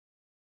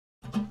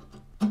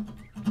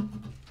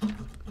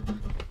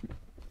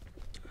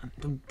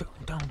Let's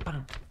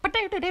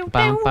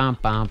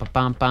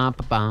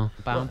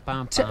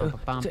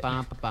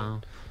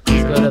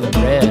go to the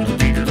red.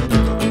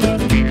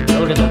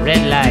 Go to the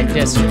red light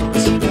district.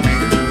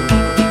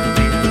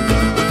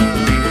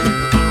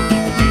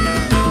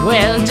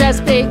 Well,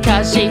 just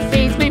because she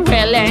feeds me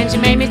well and she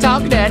made me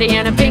talk dirty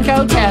in a pink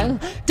hotel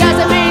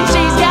doesn't mean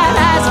she's got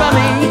eyes for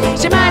me.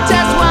 She might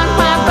just want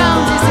my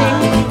bones, you see.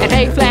 And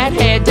hey,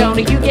 Flathead, don't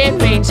you get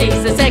mean.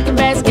 She's the second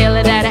best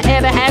killer that I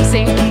ever have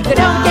seen. They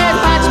don't get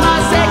much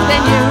more sick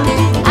than you.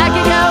 I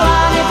could go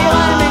on if you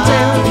wanted me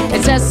to.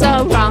 It's just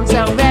so wrong,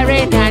 so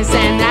very nice.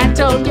 And I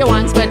told you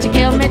once, but you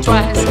killed me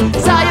twice.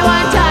 Saw you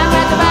one time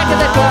at the back of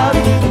the club,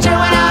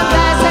 chewing out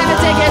glass and a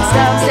ticket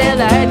stub. Still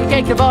I heard you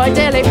kick the boy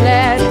till he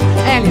bled.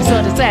 And you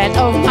sort of said,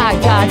 oh my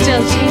God,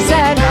 till she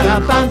said,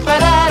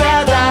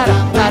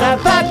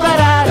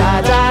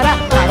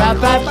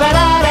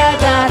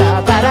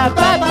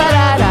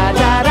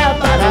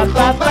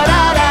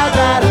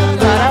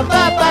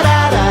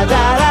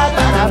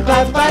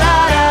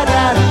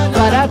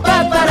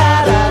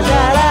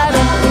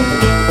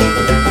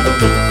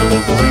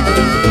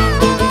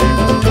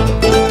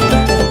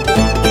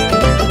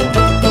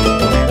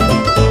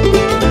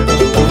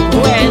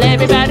 well,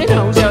 everybody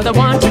knows you're the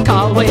one to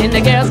call when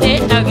the girls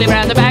get ugly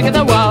round the back of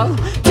the wall.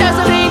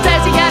 Doesn't mean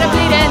that you got a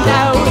bleeding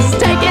nose,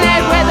 taking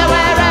it with her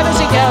wherever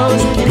she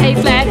goes. And hey,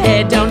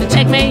 Flathead, don't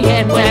check me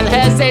in. Well,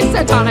 hers is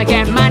a tonic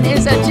and mine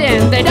is a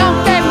gin. They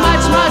don't get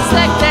much more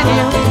slick than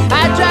you.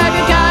 I'd drive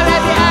your car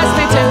if you asked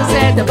me to.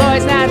 Said the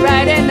boy's not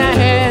right in the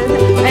head.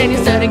 And you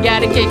sort of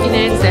got a kicking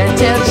in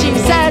till she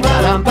said,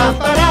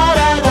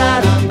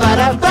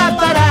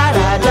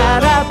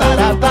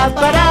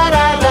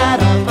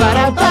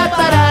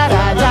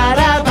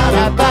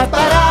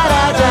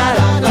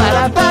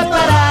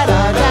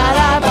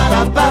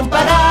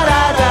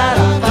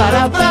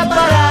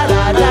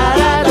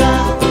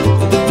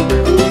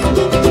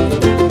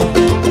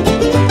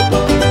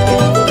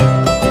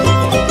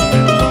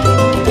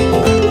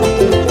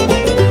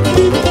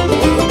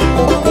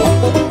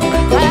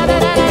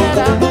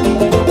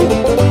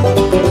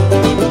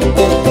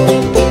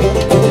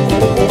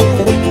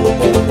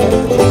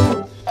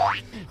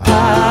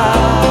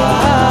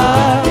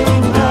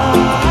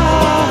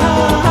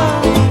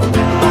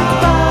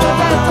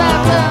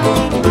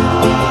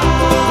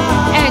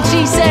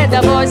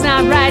 the boy's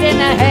not right in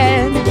the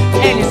head.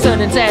 And you stood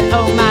and said,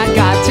 oh my